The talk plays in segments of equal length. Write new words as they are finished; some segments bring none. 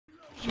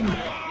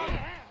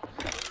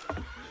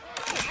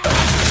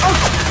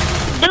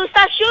Dude,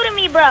 stop shooting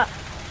me, bro.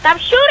 Stop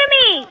shooting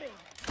me.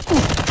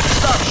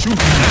 Stop shooting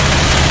me.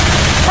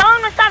 Tell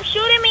him to stop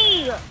shooting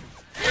me.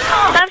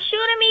 Stop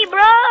shooting me,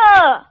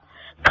 bro.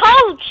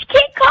 Coach,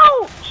 kick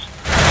coach.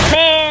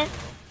 Man.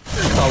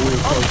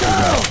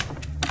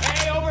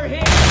 Hey, over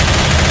here.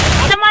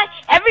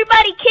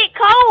 Everybody kick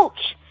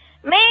coach.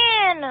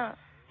 Man.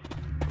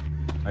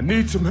 I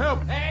need some help.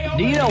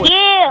 Do you know what?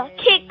 Yeah,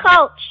 kick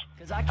coach.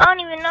 I don't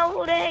even know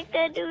who the heck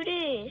that dude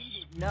is.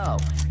 No.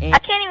 I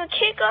can't even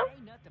kick him.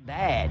 Nothing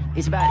bad.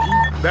 It's about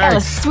eating.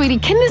 Alice, sweetie,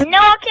 can this... No,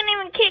 I can't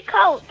even kick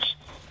coach.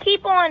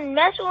 Keep on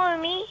messing with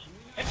me.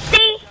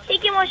 See? He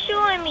keep on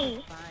shooting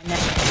me.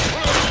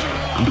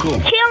 I'm cool.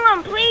 Kill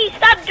him, please.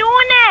 Stop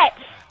doing that.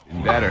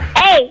 Better.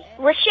 Hey,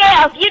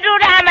 Rochelle, if you do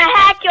that, I'm gonna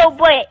hack your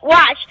butt.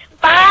 Watch.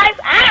 5.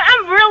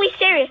 I'm really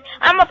serious.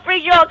 I'm gonna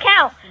freeze your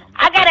account.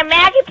 I got a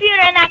Mac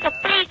computer and I can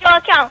freeze your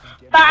account.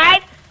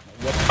 5,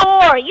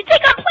 4. You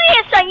think I'm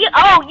playing, son?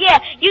 Oh, yeah.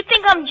 You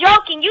think I'm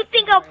joking. You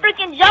think I'm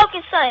freaking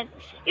joking, son.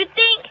 You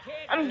think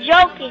I'm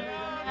joking.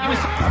 I've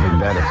been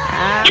better.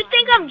 You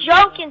think I'm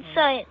joking,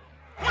 son.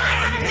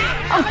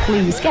 Oh,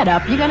 please, get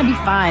up. You're gonna be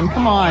fine.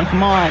 Come on,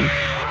 come on.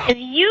 If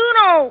you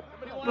don't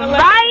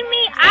revive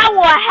me, I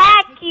will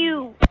hack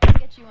you.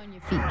 Get you on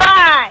your feet.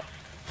 5,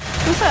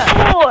 What's up?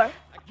 4,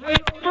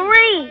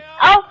 3.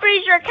 I'll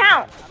freeze your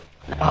account.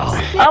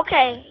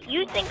 Okay,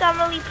 you think I'm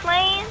really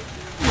playing?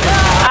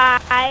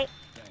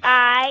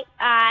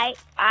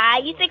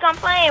 You think I'm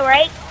playing,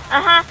 right?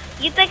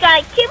 You think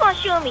I keep on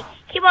shooting me?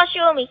 Keep on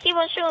shooting me. Keep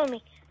on shooting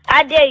me.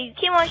 I dare you.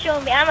 Keep on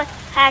shooting me. I'ma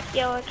hack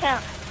your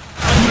account.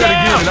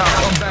 Damn.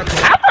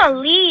 I'm gonna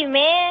leave,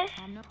 man.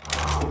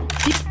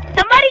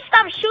 Somebody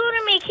stop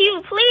shooting me. Can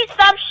you please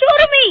stop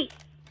shooting me?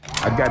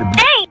 I gotta be.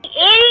 Dang,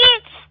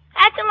 idiots.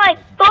 Acting like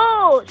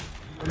fools.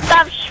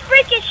 Stop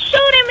freaking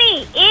shooting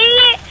me,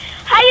 idiot.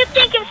 How you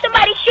think if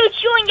somebody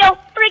shoots you in your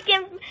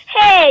freaking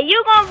head,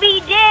 you gonna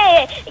be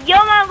dead?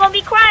 Your mom gonna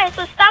be crying,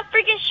 so stop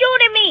freaking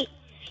shooting me.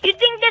 You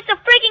think this a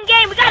freaking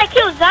game? We gotta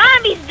kill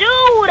zombies,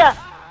 dude.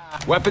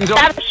 Weapons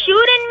Stop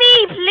shooting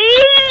me,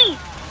 please.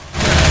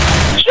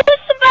 Shoot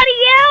somebody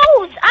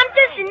else. I'm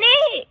just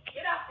Nick.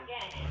 Get off the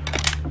game.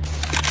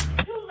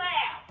 Too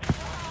loud.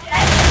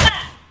 That's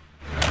enough.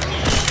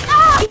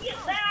 Oh, you get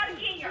loud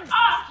again, you're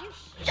off.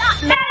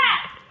 Shut up.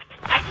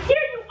 I can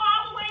hear you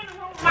all the way in the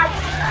room. My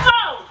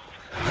phone.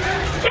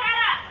 Shut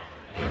up.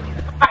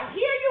 If I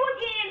hear you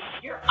again,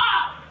 you're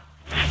off.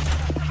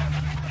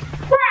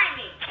 Try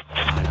me.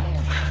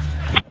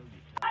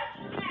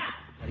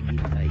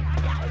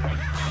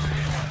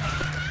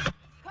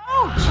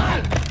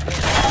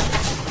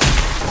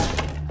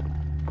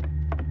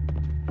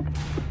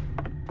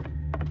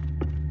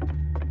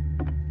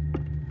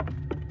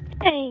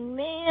 Hey,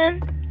 man.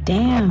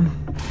 Damn.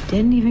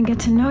 Didn't even get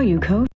to know you, Coach.